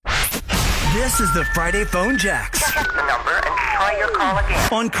This is the Friday Phone Jacks. Check the number and try your call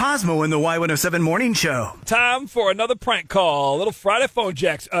again. On Cosmo and the Y107 Morning Show. Time for another prank call. A little Friday Phone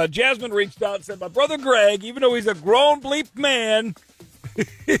Jacks. Jasmine reached out and said, my brother Greg, even though he's a grown bleep man,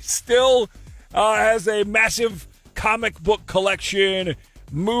 he still has a massive comic book collection,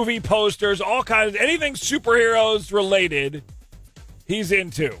 movie posters, all kinds, anything superheroes related, he's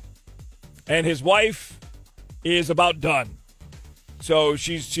into. And his wife is about done. So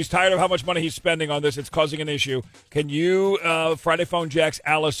she's tired of how much money he's spending on this. It's causing an issue. Can you, Friday Phone Jacks,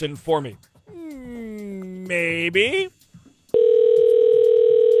 Allison, for me? Maybe.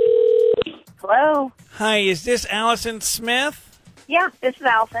 Hello? Hi, is this Allison Smith? Yeah, this is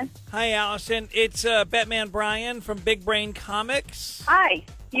Allison. Hi, Allison. It's Batman Brian from Big Brain Comics. Hi.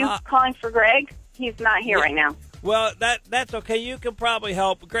 You calling for Greg? He's not here right now. Well, that's okay. You can probably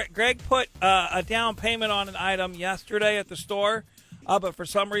help. Greg put a down payment on an item yesterday at the store, but for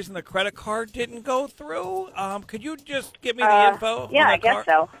some reason the credit card didn't go through. Could you just give me the info? Yeah, I guess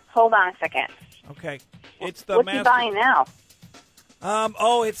so. Hold on a second. Okay. It's the What's he buying now?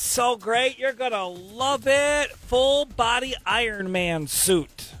 Oh, it's so great. You're going to love it. Full body Iron Man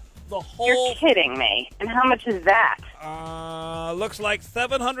suit. The whole. You're kidding me. And how much is that? Looks like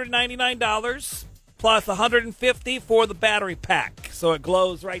 $799 plus $150 for the battery pack. So it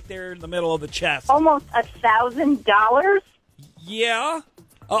glows right there in the middle of the chest. Almost $1,000? Yeah.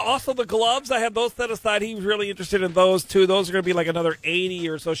 Also the gloves, I have those set aside. He was really interested in those too. Those are going to be like another $80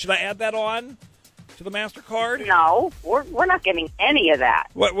 or so. Should I add that on to the MasterCard? No, we're not getting any of that.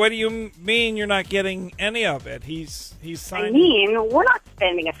 What do you mean you're not getting any of it? He's signed. I mean, we're not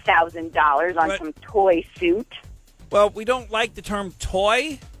spending $1,000 on some toy suit. Well, we don't like the term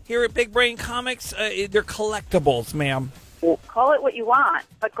toy here at Big Brain Comics. They're collectibles, ma'am. Well, call it what you want,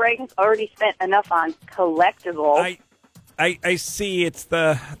 but Greg has already spent enough on collectibles. I see. It's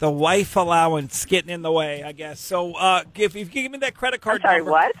the wife allowance getting in the way, I guess. So if you give me that credit card I'm sorry,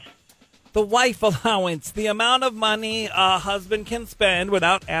 number. what? The wife allowance, the amount of money a husband can spend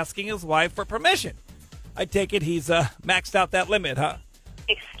without asking his wife for permission. I take it he's maxed out that limit, huh?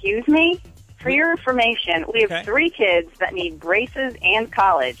 Excuse me? For your information, we have 3 kids that need braces and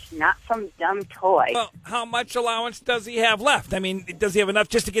college, not some dumb toy. Well, how much allowance does he have left? I mean, does he have enough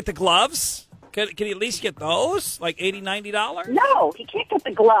just to get the gloves? Can he at least get those? Like $80, $90? No, he can't get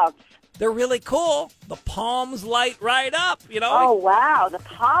the gloves. They're really cool. The palms light right up, you know? Oh, wow, the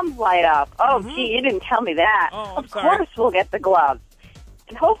palms light up. Oh, gee, you didn't tell me that. Oh, of course we'll get the gloves.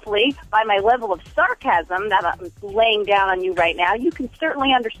 And hopefully, by my level of sarcasm that I'm laying down on you right now, you can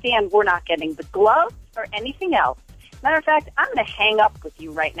certainly understand we're not getting the gloves or anything else. Matter of fact, I'm going to hang up with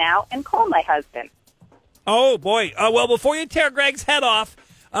you right now and call my husband. Oh, boy. Well, before you tear Greg's head off,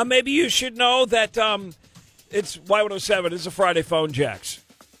 maybe you should know that it's Y107. It's a Friday Phone Jacks.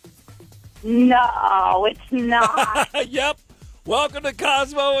 No, it's not. Yep. Welcome to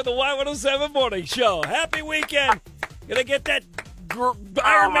Cosmo and the Y107 Morning Show. Happy weekend. Gonna get that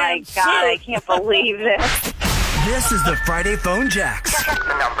Iron Man suit. Oh, my God, I can't believe this. This is the Friday Phone Jacks. Check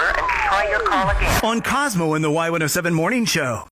the number and try your call again. On Cosmo and the Y107 Morning Show.